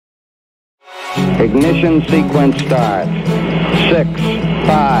Ignition sequence start. 6,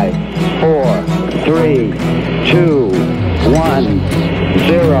 5, 4, 3, 2, 1,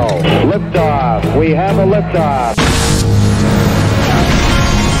 0. Liftoff. We have a liftoff.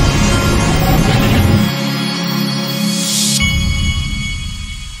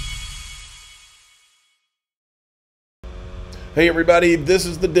 Hey everybody, this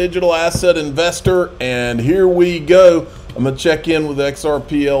is the Digital Asset Investor, and here we go. I'm going to check in with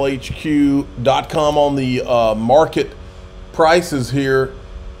XRPLHQ.com on the market prices here.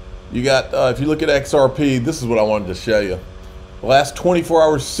 You got, if you look at XRP, this is what I wanted to show you. The last 24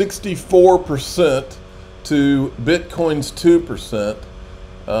 hours, 64% to Bitcoin's 2%,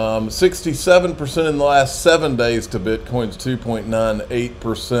 67% in the last 7 days to Bitcoin's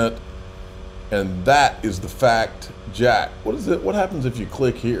 2.98%. And that is the fact, Jack. What is it? What happens if you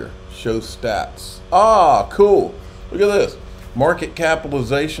click here? Show stats. Ah, cool. Look at this. Market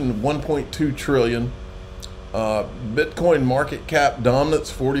capitalization of 1.2 trillion. Bitcoin market cap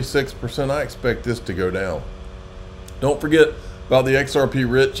dominance 46%. I expect this to go down. Don't forget about the XRP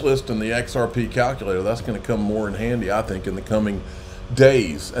rich list and the XRP calculator. That's going to come more in handy, I think, in the coming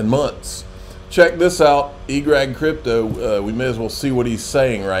days and months. Check this out, eGrag Crypto. We may as well see what he's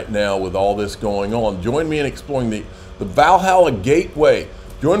saying right now with all this going on. Join me in exploring the Valhalla Gateway.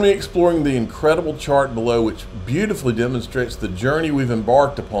 Join me exploring the incredible chart below, which beautifully demonstrates the journey we've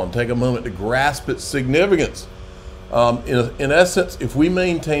embarked upon. Take a moment to grasp its significance. In essence, if we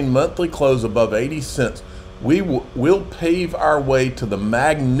maintain monthly close above 80 cents, we'll pave our way to the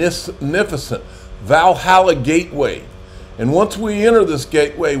magnificent Valhalla Gateway. And once we enter this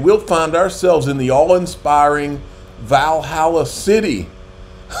gateway, we'll find ourselves in the awe-inspiring Valhalla City.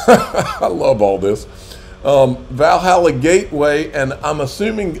 I love all this. Valhalla Gateway, and I'm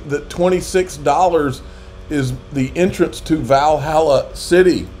assuming that $26 is the entrance to Valhalla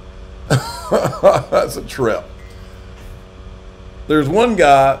City. That's a trip. There's one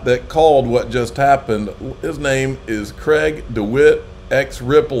guy that called what just happened. His name is Craig DeWitt,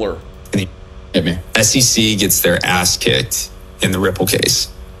 ex-Rippler. SEC gets their ass kicked in the Ripple case.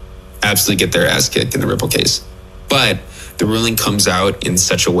 Absolutely get their ass kicked in the Ripple case. But the ruling comes out in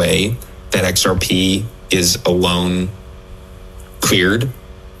such a way that XRP is alone cleared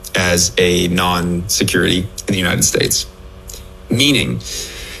as a non-security in the United States. Meaning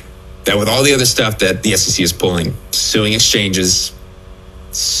that with all the other stuff that the SEC is pulling, suing exchanges,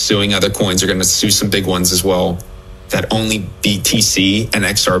 suing other coins, are going to sue some big ones as well, that only BTC and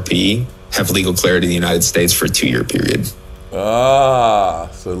XRP have legal clarity in the United States for a 2-year period. Ah,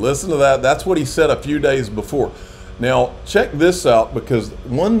 so listen to that. That's what he said a few days before. Now, check this out, because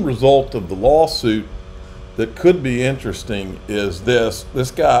one result of the lawsuit that could be interesting is this.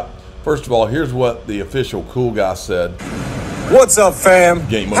 This guy, first of all, here's what the official cool guy said. What's up, fam?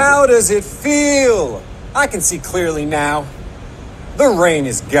 Game over. How does it feel? I can see clearly now. The rain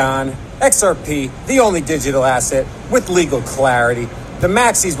is gone. XRP, the only digital asset with legal clarity. The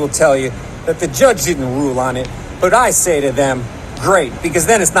maxis will tell you that the judge didn't rule on it, but I say to them, great, because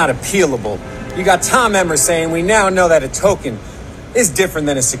then it's not appealable. You got Tom Emmer saying we now know that a token is different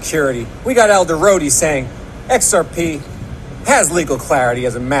than a security. We got Elder Rody saying XRP has legal clarity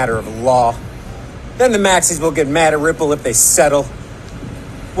as a matter of law. Then the maxis will get mad at Ripple if they settle.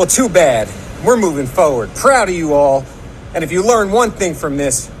 Well, too bad. We're moving forward. Proud of you all. And if you learn one thing from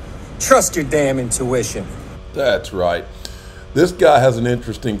this, trust your damn intuition. That's right. This guy has an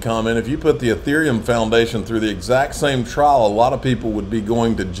interesting comment. If you put the Ethereum Foundation through the exact same trial, a lot of people would be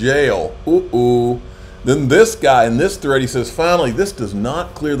going to jail. Then this guy in this thread, he says, finally, this does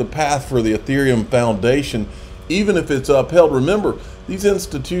not clear the path for the Ethereum Foundation, even if it's upheld. Remember, these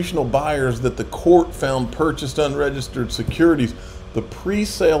institutional buyers that the court found purchased unregistered securities, the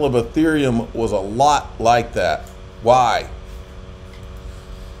pre-sale of Ethereum was a lot like that. Why?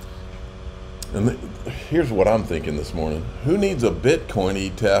 And here's what I'm thinking this morning. Who needs a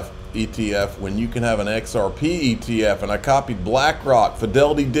Bitcoin ETF when you can have an XRP ETF? And I copied BlackRock,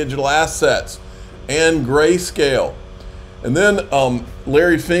 Fidelity Digital Assets, and Grayscale. And then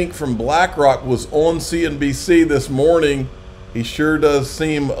Larry Fink from BlackRock was on CNBC this morning. He sure does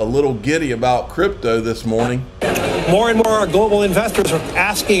seem a little giddy about crypto this morning. More and more global investors are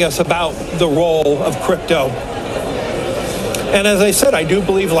asking us about the role of crypto. And as I said, I do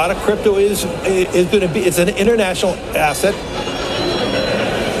believe a lot of crypto is going to be, it's an international asset.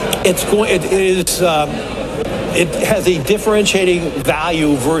 It has a differentiating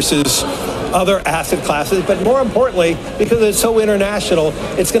value versus other asset classes, but more importantly, because it's so international,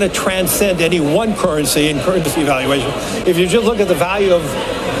 it's going to transcend any one currency and currency valuation. If you just look at the value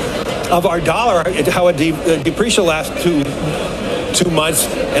of our dollar, how it depreciated the last 2 months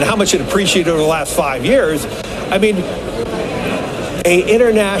and how much it appreciated over the last 5 years. I mean, an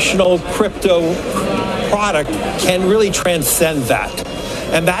international crypto product can really transcend that.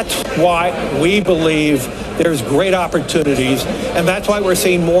 And that's why we believe there's great opportunities, and that's why we're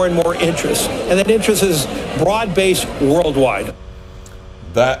seeing more and more interest. And that interest is broad-based worldwide.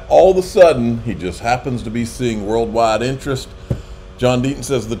 That all of a sudden, he just happens to be seeing worldwide interest. John Deaton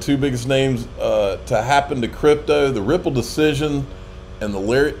says the two biggest names to happen to crypto, the Ripple decision and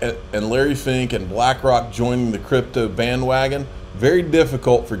Larry Fink and BlackRock joining the crypto bandwagon. Very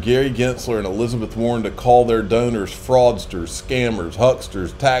difficult for Gary Gensler and Elizabeth Warren to call their donors fraudsters, scammers,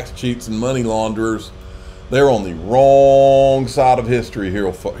 hucksters, tax cheats, and money launderers. They're on the wrong side of history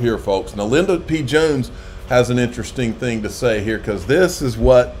here, folks. Now, Linda P. Jones has an interesting thing to say here, because this is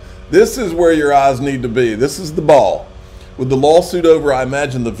where your eyes need to be. This is the ball. With the lawsuit over, I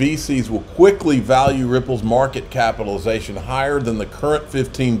imagine the VCs will quickly value Ripple's market capitalization higher than the current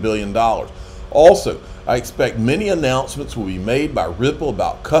 $15 billion. Also, I expect many announcements will be made by Ripple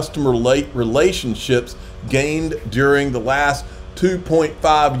about customer relationships gained during the last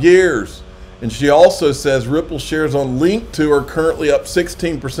 2.5 years. And she also says Ripple shares on Link2 are currently up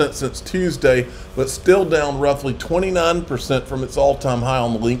 16% since Tuesday, but still down roughly 29% from its all-time high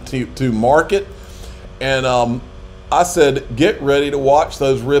on the Link2 market. And I said, get ready to watch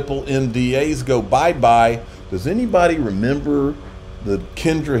those Ripple NDAs go bye-bye. Does anybody remember the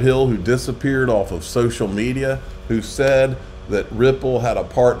Kendra Hill who disappeared off of social media, who said that Ripple had a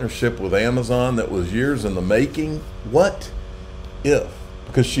partnership with Amazon that was years in the making? What if?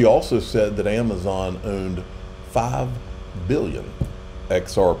 Because she also said that Amazon owned 5 billion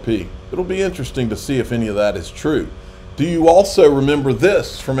XRP. It'll be interesting to see if any of that is true. Do you also remember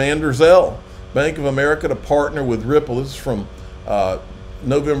this from Anders L? Bank of America to partner with Ripple. This is from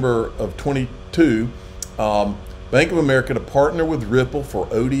November of 22. Bank of America to partner with Ripple for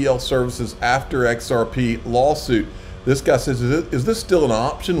ODL services after XRP lawsuit. This guy says, is this still an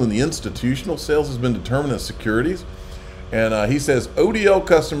option when the institutional sales has been determined as securities? And he says ODL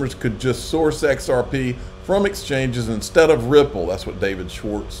customers could just source XRP from exchanges instead of Ripple. That's what David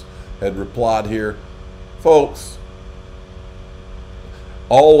Schwartz had replied here. Folks,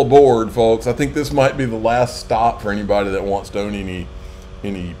 all aboard, folks. I think this might be the last stop for anybody that wants to own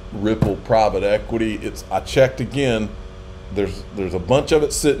any Ripple private equity. I checked again. There's a bunch of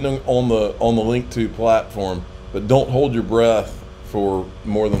it sitting on the Link2 platform, but don't hold your breath for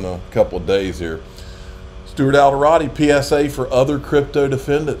more than a couple of days here. Stuart Alderati, PSA for other crypto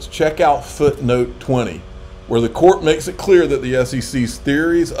defendants. Check out footnote 20, where the court makes it clear that the SEC's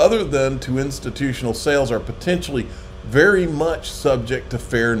theories, other than to institutional sales, are potentially very much subject to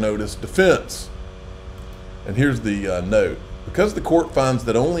fair notice defense. And here's the note. Because the court finds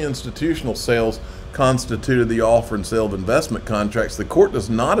that only institutional sales constituted the offer and sale of investment contracts, the court does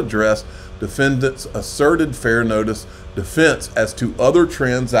not address defendants' asserted fair notice defense as to other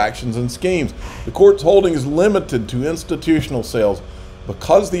transactions and schemes. The court's holding is limited to institutional sales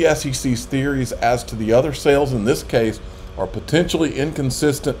because the SEC's theories as to the other sales in this case are potentially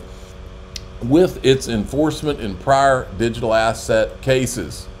inconsistent with its enforcement in prior digital asset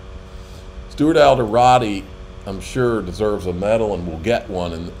cases. Stuart Alderati, I'm sure, deserves a medal and will get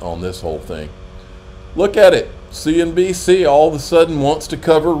one on this whole thing. Look at it. CNBC all of a sudden wants to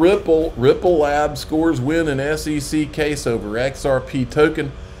cover Ripple. Ripple Labs scores win in SEC case over XRP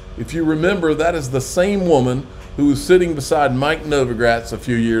token. If you remember, that is the same woman who was sitting beside Mike Novogratz a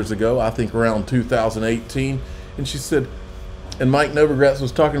few years ago, I think around 2018. And she said, and Mike Novogratz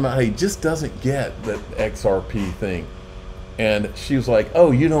was talking about how he just doesn't get that XRP thing. And she was like,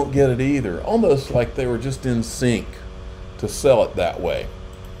 oh, you don't get it either. Almost like they were just in sync to sell it that way.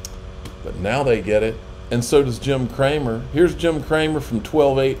 But now they get it. And so does Jim Cramer. Here's Jim Cramer from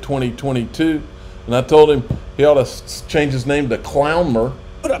 12/8/2022. And I told him he ought to change his name to Clownmer.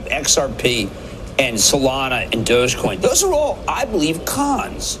 Put up XRP and Solana and Dogecoin. Those are all, I believe,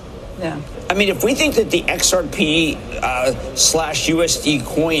 cons. Yeah. I mean, if we think that the XRP slash USD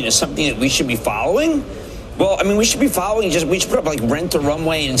coin is something that we should be following, well, I mean, we should be following we should put up like Rent the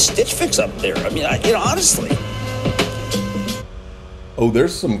Runway and Stitch Fix up there. I mean, honestly. Oh,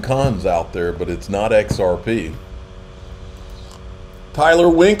 there's some cons out there, but it's not XRP. Tyler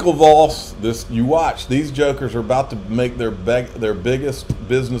Winklevoss, you watch. These jokers are about to make their biggest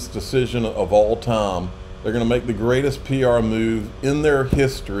business decision of all time. They're going to make the greatest PR move in their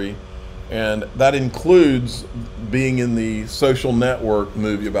history, and that includes being in the social network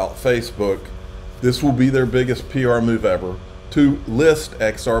movie about Facebook. This will be their biggest PR move ever, to list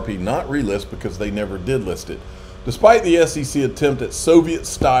XRP, not relist because they never did list it. Despite the SEC attempt at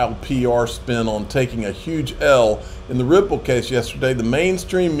Soviet-style PR spin on taking a huge L in the Ripple case yesterday, the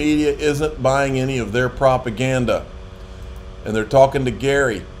mainstream media isn't buying any of their propaganda. And they're talking to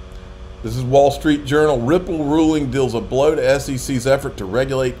Gary. This is Wall Street Journal. Ripple ruling deals a blow to SEC's effort to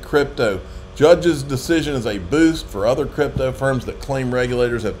regulate crypto. Judge's decision is a boost for other crypto firms that claim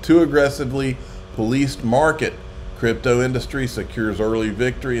regulators have too aggressively policed market. Crypto industry secures early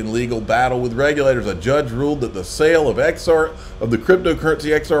victory in legal battle with regulators. A judge ruled that the sale of the cryptocurrency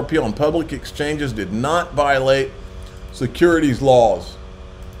XRP on public exchanges did not violate securities laws.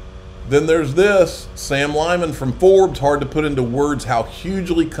 Then there's this, Sam Lyman from Forbes. Hard to put into words how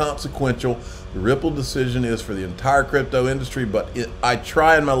hugely consequential the Ripple decision is for the entire crypto industry, but I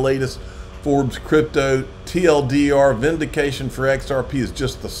try in my latest Forbes Crypto TLDR vindication for XRP is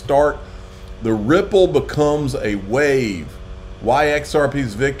just the start. The Ripple becomes a wave. Why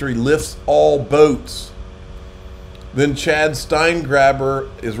XRP's victory lifts all boats. Then Chad Steingraber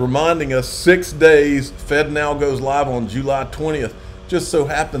is reminding us 6 days. Fed now goes live on July 20th. Just so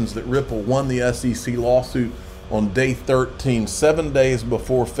happens that Ripple won the SEC lawsuit on day 13, 7 days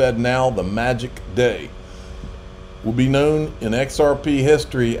before Fed now, the magic day. Will be known in XRP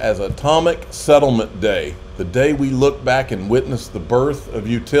history as Atomic Settlement Day, the day we look back and witness the birth of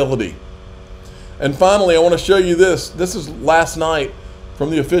utility. And finally, I want to show you this. This is last night from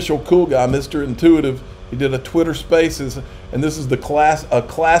the official cool guy, Mr. Intuitive. He did a Twitter Spaces, and this is a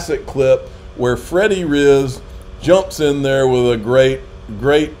classic clip where Freddie Riz jumps in there with a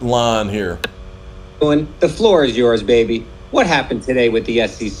great line here. The floor is yours, baby. What happened today with the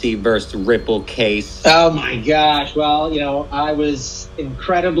SEC versus Ripple case? Oh my gosh. Well, I was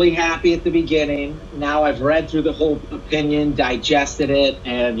incredibly happy at the beginning. Now I've read through the whole opinion, digested it,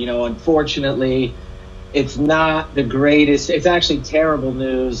 and, unfortunately, it's not the greatest. It's actually terrible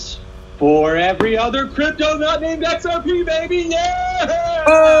news for every other crypto not named XRP, baby. Yeah!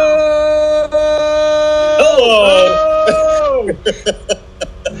 Oh!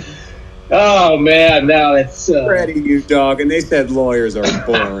 Oh man, no, it's Freddie, you dog, and they said lawyers are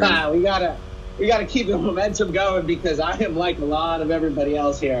boring. we gotta keep the momentum going because I am like a lot of everybody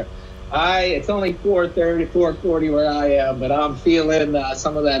else here. It's only 4:30, 4:40 where I am, but I'm feeling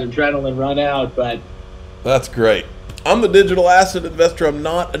some of that adrenaline run out. But that's great. I'm the digital asset investor. I'm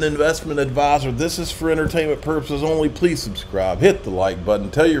not an investment advisor. This is for entertainment purposes only. Please subscribe, hit the like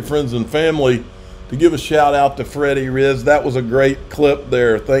button, tell your friends and family to give a shout out to Freddie Riz. That was a great clip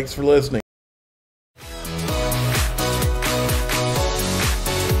there. Thanks for listening.